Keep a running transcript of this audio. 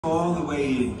All the way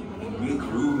in. Make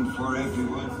room for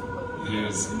everyone.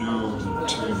 There's no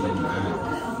turning back.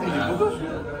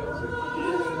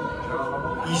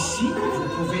 Ici, vous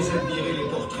pouvez admirer les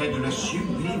portraits de la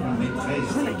sublime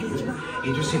maîtresse des dieux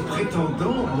et de ses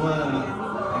prétendants, moi...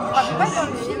 Ah, mais pas dans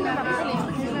le film, là, après les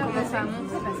trucs qu'on a ça à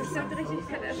montrer, parce que ça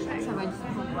va être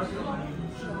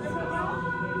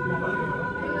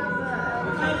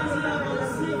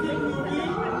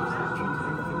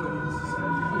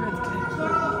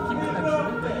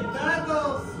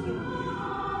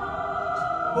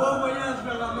Bon voyage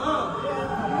vers la mort.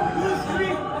 Vous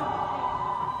suivez.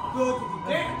 D'autres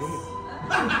vitesses.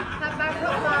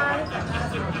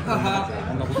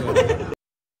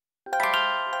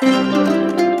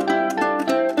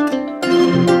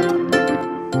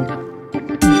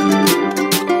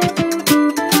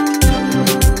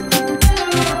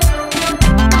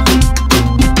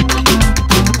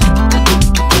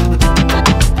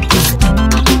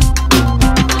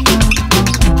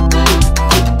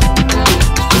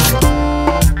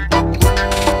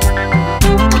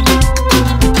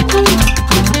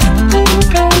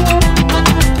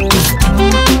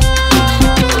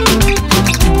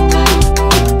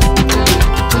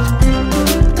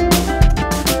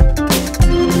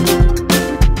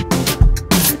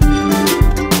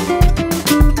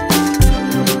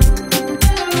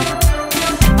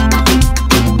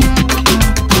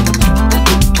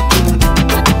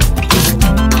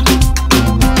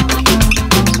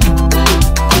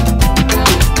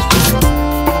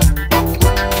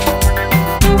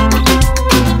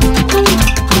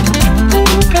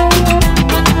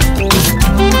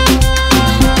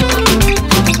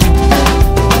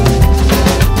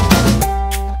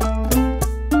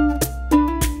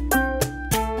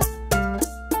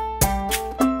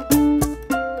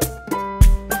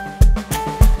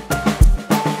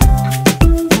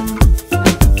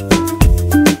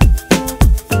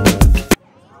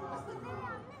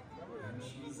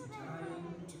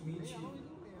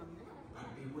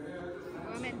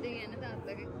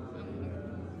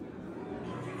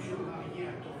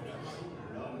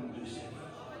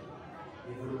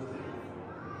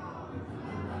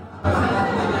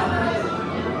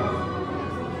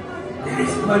 There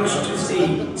is much to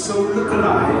see, so look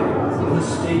alive and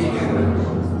stay together.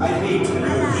 I hate to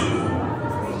lose you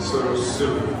so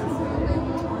soon.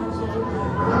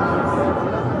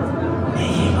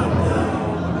 N'ayez pas peur.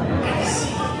 Allez-y,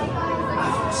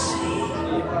 avancez.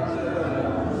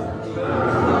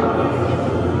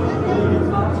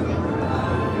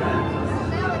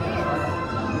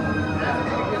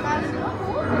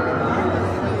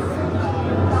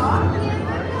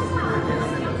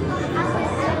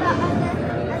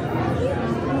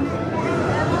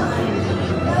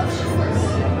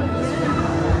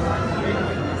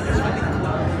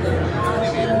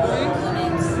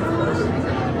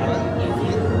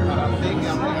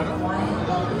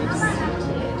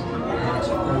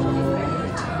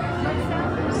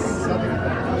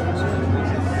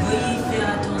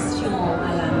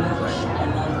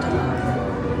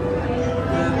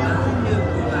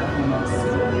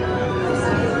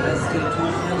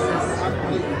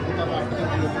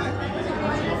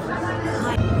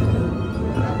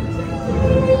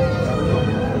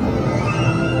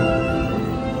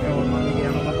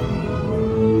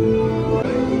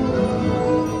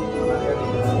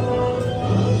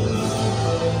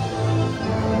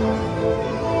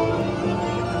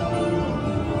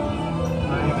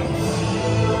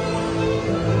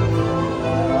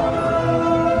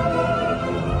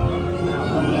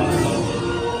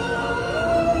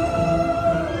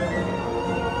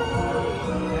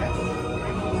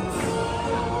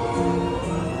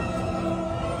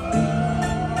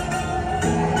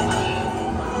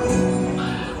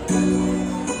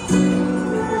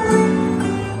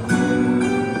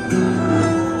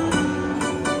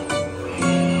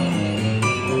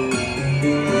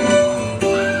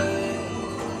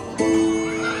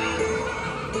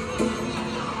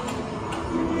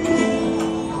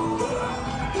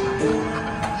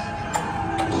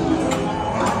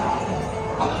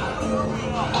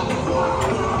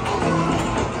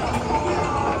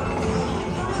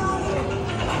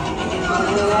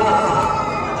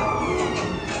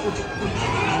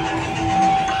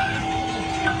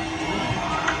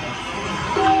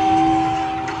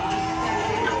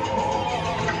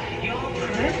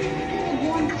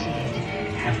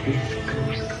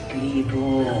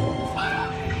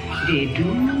 Des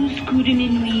 12 coups de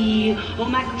minuit, aux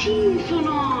matines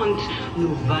sonnantes,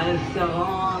 nous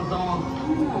valserons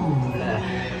ensemble,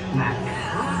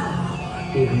 macabre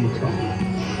dégoûtante.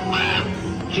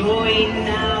 Join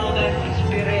now the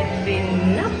spirits in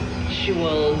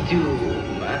nuptial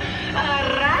doom.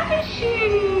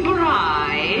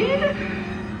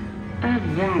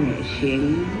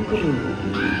 vanishing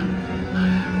groom.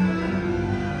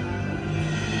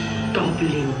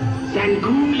 Goblins and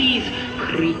ghoulies,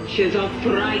 creatures of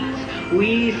fright,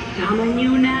 we summon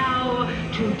you now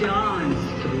to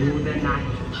dance through the night.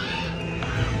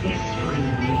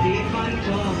 Esprit des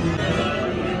fantômes.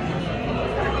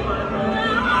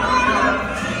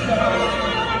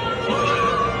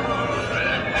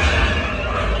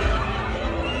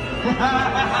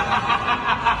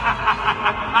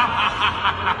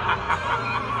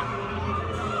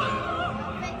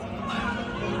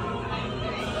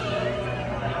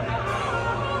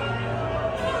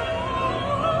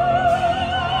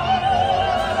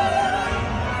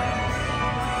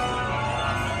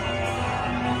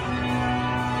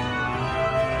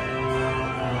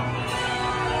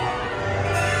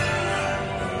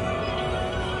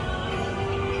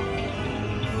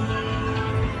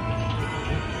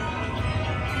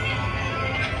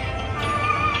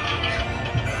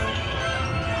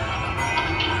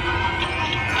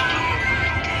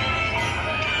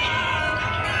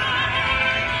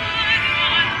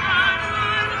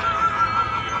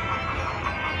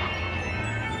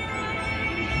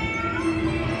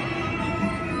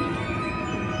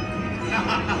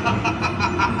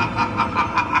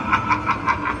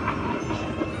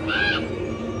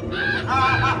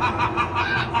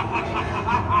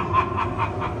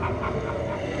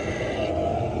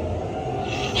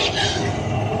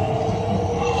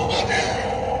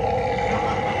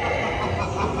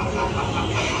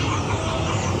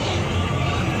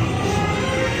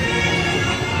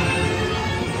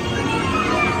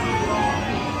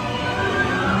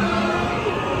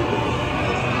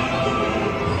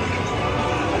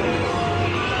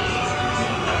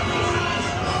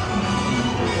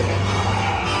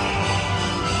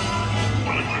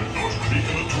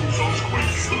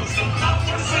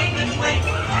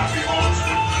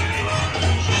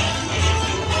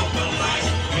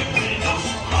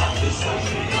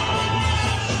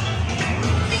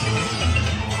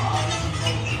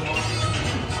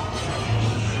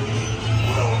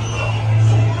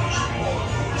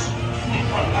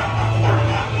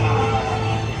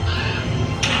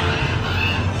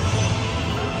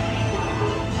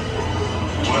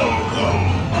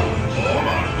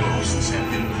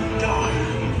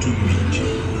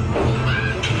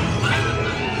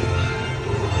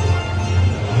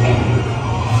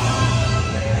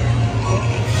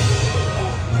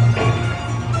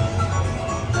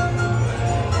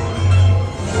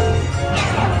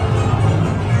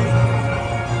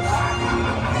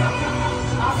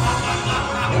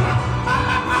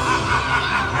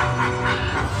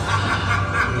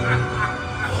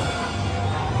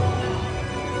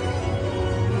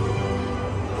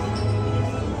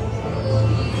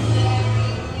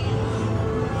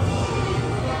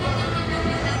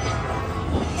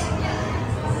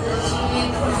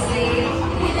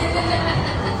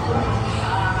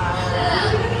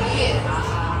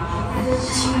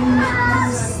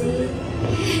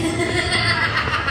 You.So.